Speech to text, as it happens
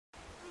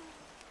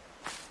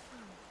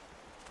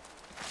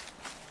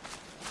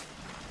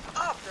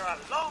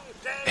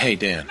Hey,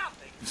 Dan.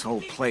 This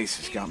whole place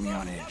has got me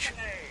on edge.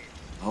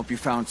 I hope you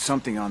found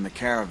something on the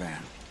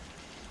caravan.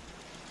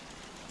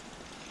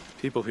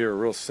 People here are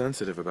real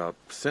sensitive about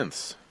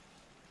synths.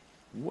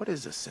 What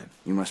is a synth?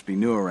 You must be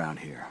new around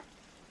here.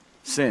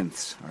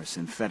 Synths are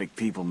synthetic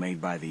people made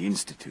by the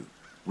Institute.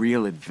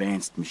 Real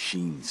advanced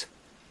machines.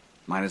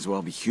 Might as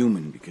well be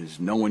human because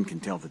no one can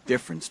tell the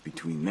difference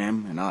between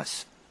them and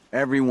us.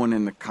 Everyone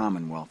in the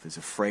Commonwealth is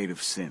afraid of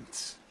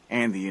synths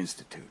and the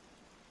Institute.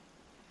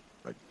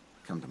 But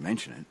come to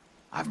mention it,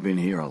 I've been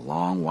here a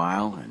long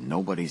while and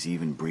nobody's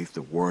even breathed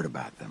a word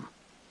about them.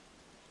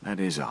 That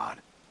is odd.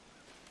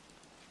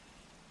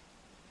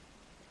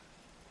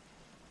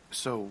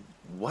 So,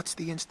 what's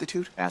the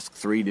Institute? Ask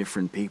 3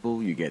 different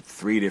people, you get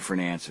 3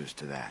 different answers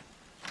to that.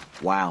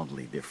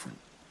 Wildly different.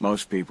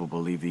 Most people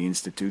believe the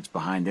Institute's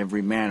behind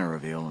every manner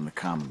of ill in the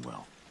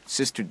Commonwealth.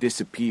 Sister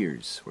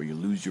disappears, or you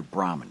lose your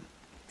Brahmin.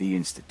 The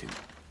Institute.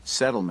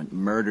 Settlement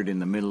murdered in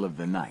the middle of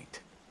the night.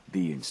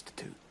 The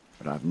Institute.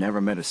 But I've never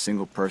met a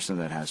single person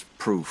that has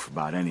proof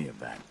about any of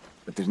that.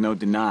 But there's no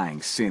denying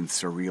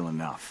synths are real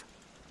enough.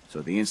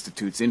 So the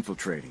Institute's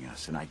infiltrating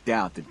us, and I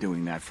doubt they're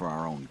doing that for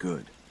our own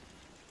good.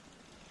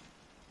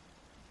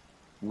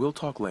 We'll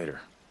talk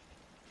later.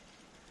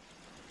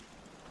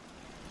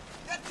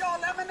 Get your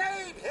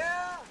lemonade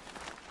here!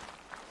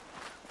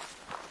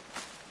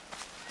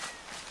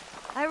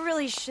 I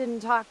really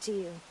shouldn't talk to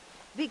you,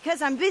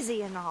 because I'm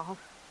busy and all.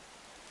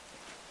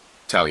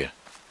 Talia.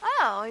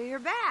 Oh, you're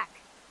back.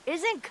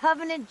 Isn't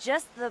Covenant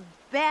just the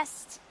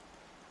best?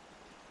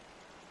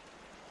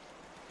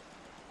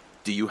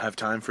 Do you have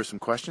time for some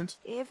questions?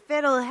 If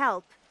it'll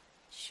help,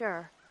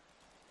 sure.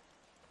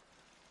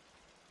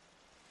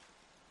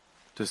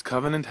 Does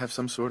Covenant have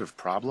some sort of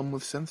problem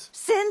with synths?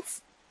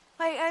 Since?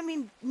 I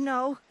mean,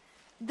 no.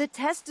 The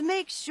test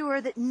makes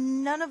sure that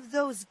none of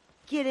those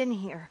get in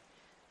here.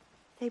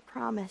 They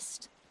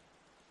promised.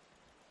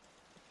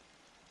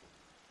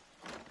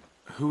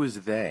 Who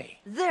is they?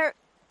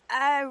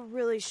 I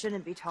really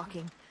shouldn't be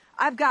talking.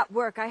 I've got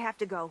work. I have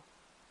to go.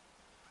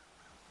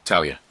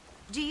 Talia.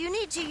 Do you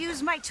need to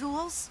use my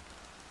tools?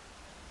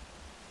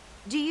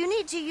 Do you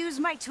need to use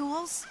my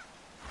tools?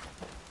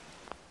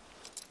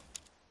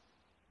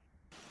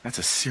 That's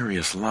a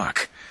serious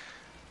lock.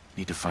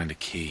 Need to find a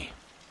key.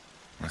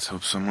 Let's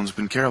hope someone's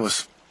been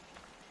careless.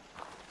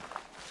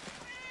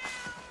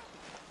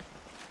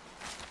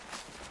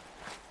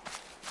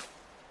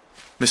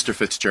 Mr.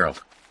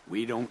 Fitzgerald.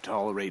 We don't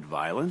tolerate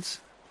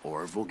violence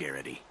or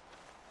vulgarity.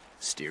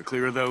 Steer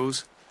clear of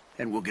those,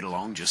 and we'll get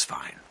along just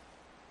fine.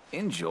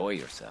 Enjoy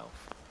yourself.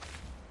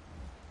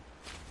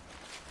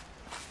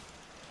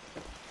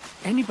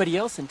 Anybody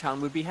else in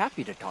town would be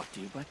happy to talk to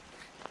you, but...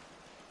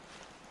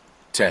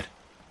 Ted.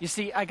 You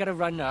see, I gotta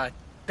run,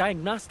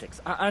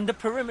 diagnostics on the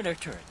perimeter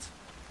turrets.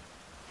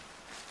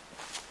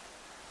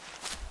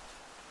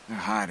 They're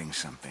hiding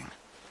something.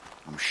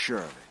 I'm sure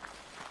of it.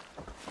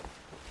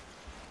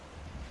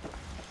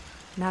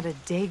 Not a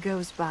day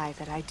goes by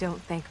that I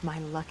don't thank my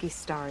lucky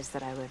stars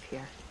that I live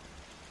here.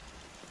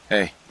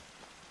 Hey.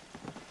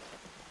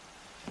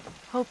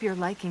 Hope you're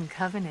liking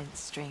Covenant,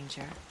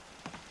 stranger.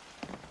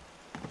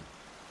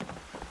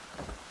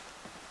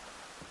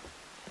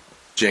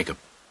 Jacob.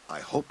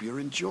 I hope you're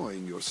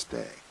enjoying your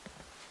stay.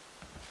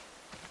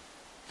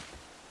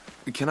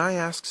 Can I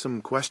ask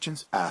some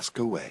questions? Ask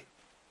away.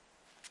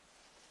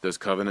 Does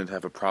Covenant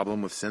have a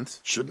problem with synths?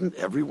 Shouldn't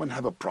everyone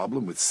have a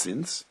problem with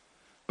synths?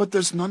 But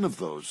there's none of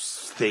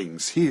those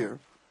things here.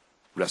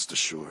 Rest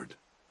assured.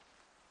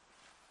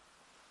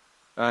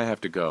 I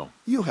have to go.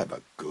 You have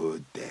a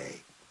good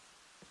day.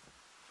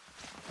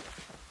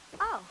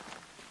 Oh.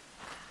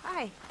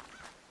 Hi.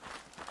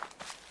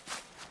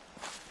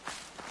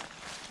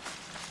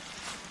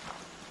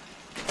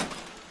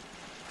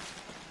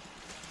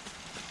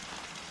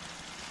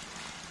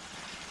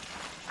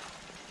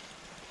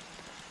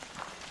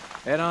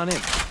 Head on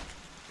in.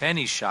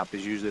 Penny's shop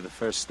is usually the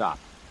first stop.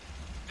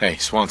 Hey,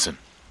 Swanson.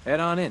 Head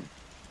on in.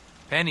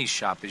 Penny's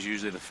shop is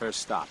usually the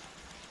first stop.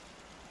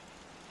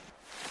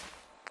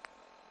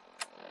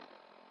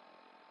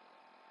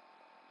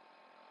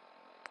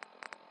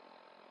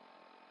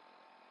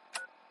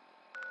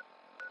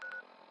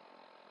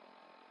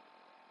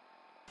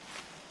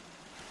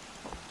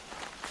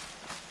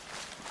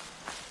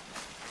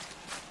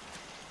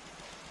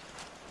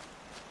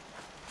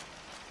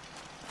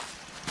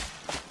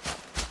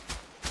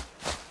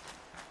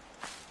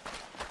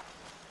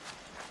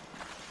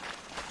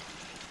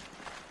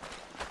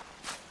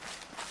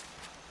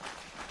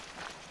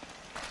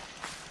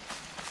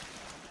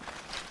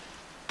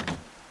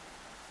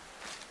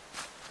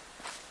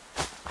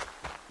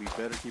 We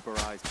better keep our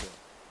eyes peeled.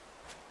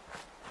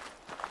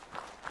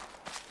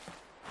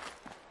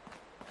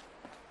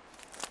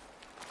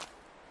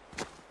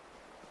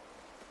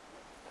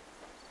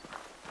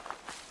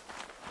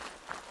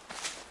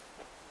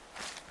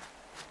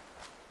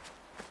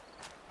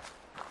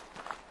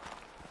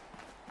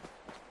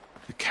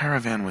 The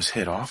caravan was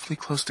hit awfully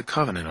close to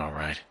Covenant, all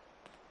right.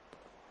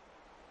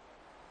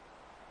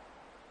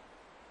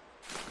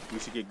 We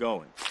should get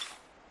going.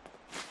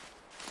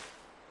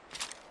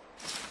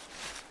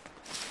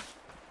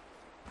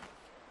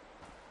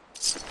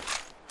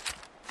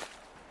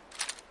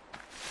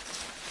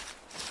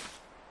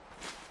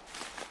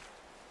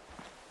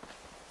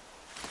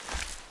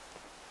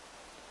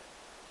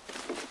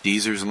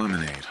 Deezer's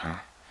lemonade, huh?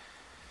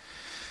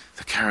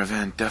 The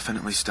caravan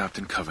definitely stopped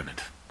in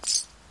Covenant.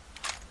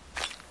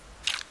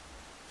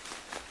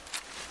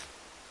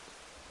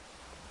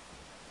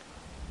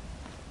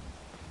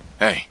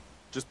 Hey.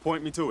 Just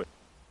point me to it.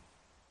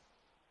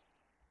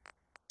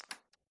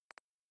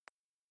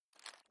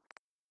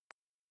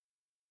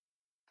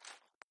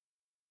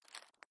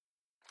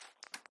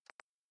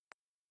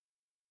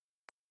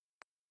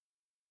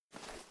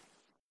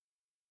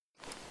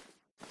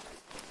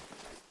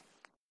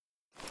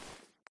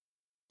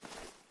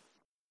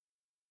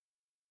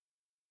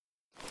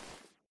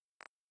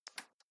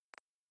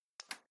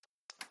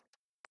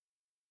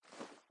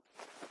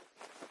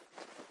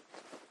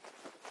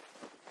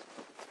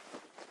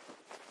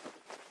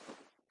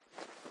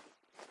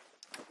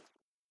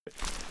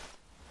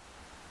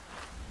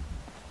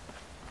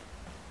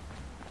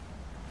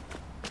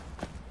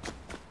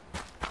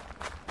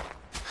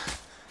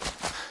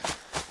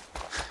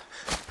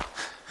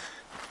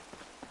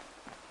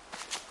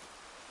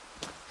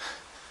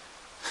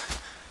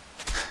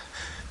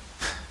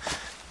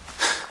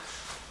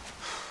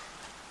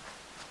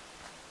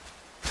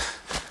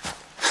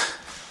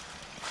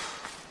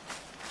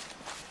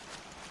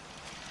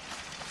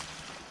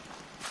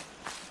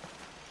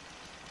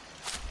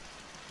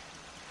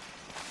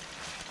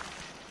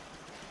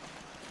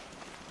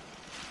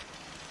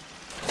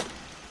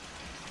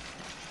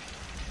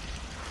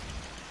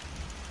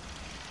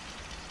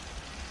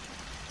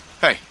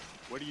 Hey.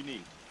 What do you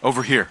need?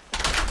 Over here.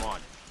 I'm on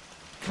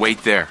it.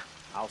 Wait there.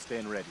 I'll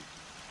stand ready.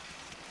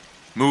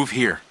 Move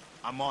here.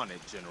 I'm on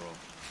it, General.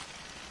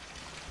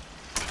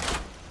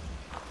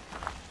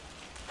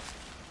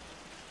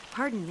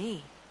 Pardon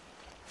me.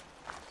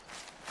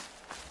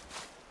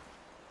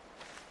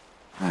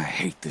 I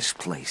hate this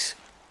place.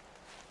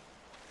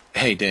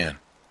 Hey, Dan.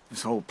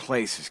 This whole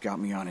place has got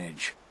me on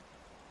edge.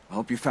 I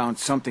hope you found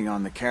something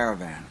on the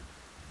caravan.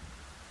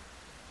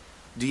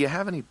 Do you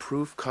have any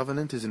proof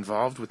Covenant is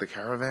involved with the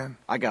caravan?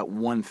 I got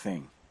one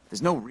thing.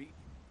 There's no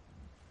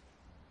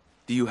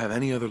Do you have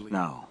any other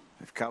No.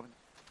 If Covenant...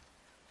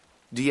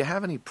 Do you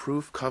have any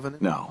proof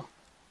Covenant? No.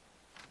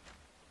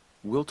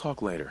 We'll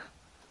talk later.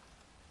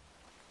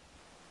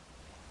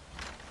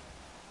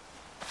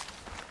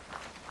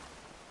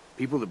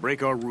 People that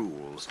break our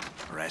rules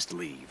are asked to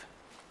leave.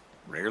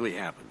 Rarely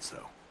happens,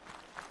 though.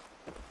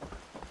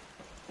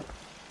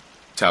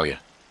 Talia.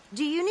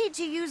 Do you need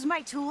to use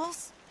my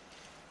tools?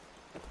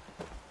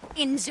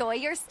 Enjoy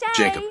your stay.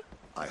 Jacob.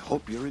 I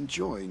hope you're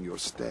enjoying your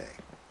stay.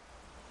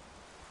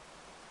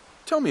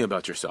 Tell me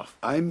about yourself.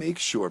 I make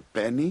sure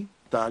Penny,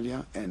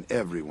 Talia, and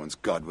everyone's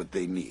got what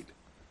they need.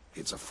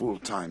 It's a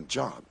full-time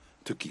job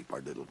to keep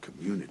our little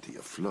community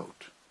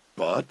afloat.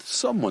 But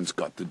someone's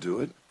got to do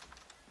it.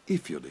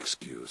 If you'll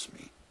excuse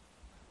me.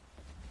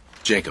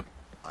 Jacob.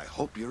 I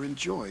hope you're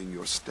enjoying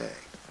your stay.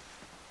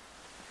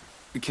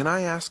 Can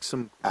I ask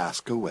some...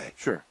 Ask away.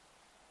 Sure.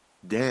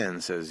 Dan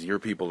says your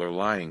people are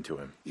lying to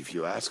him. If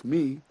you ask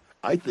me,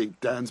 I think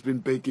Dan's been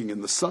baking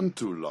in the sun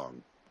too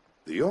long.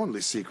 The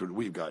only secret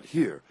we've got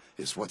here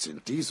is what's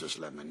in Deezer's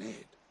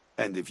lemonade.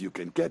 And if you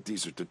can get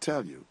Deezer to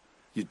tell you,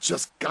 you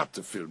just got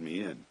to fill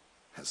me in.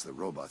 As the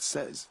robot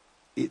says,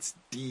 it's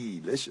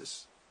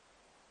delicious.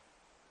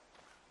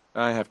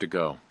 I have to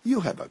go. You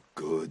have a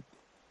good...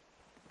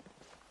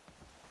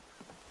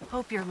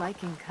 Hope you're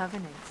liking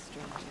Covenant,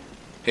 stranger.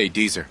 Hey,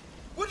 Deezer.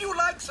 Would you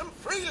like some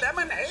free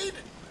lemonade?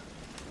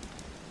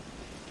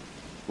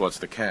 What's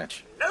the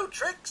catch? No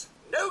tricks,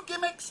 no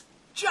gimmicks,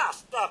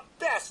 just the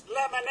best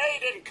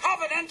lemonade in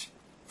Covenant,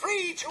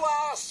 free to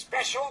our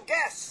special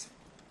guests.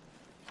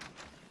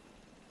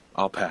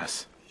 I'll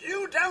pass.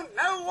 You don't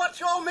know what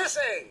you're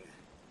missing.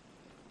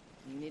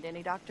 You need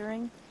any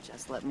doctoring?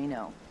 Just let me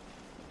know.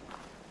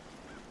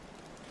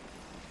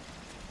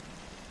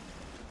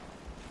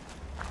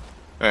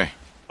 Hey.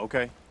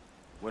 Okay.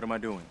 What am I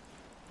doing?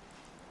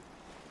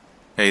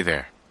 Hey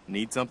there.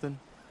 Need something?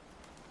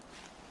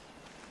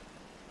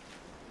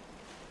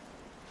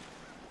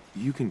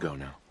 You can go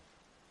now.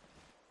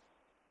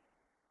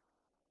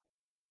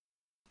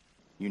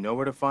 You know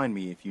where to find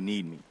me if you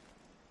need me.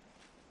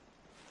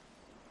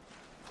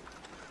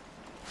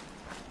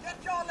 Get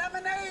your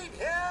lemonade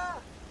here.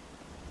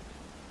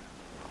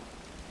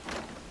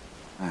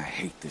 I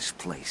hate this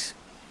place.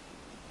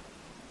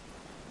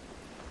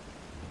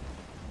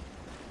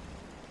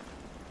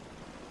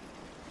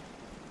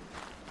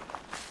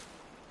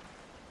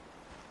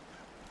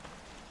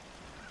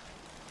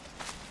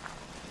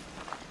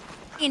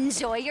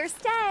 Enjoy your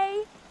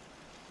stay.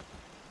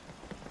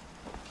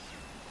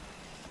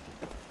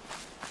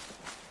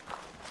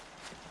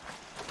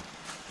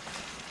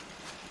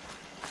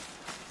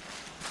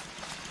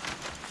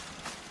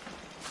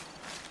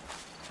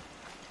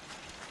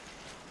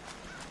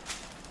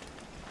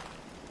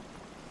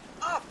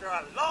 After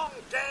a long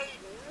day,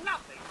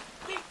 nothing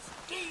beats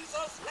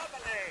Deezer's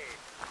lemonade.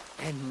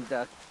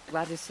 And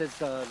Gladys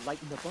says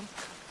light in the bunk.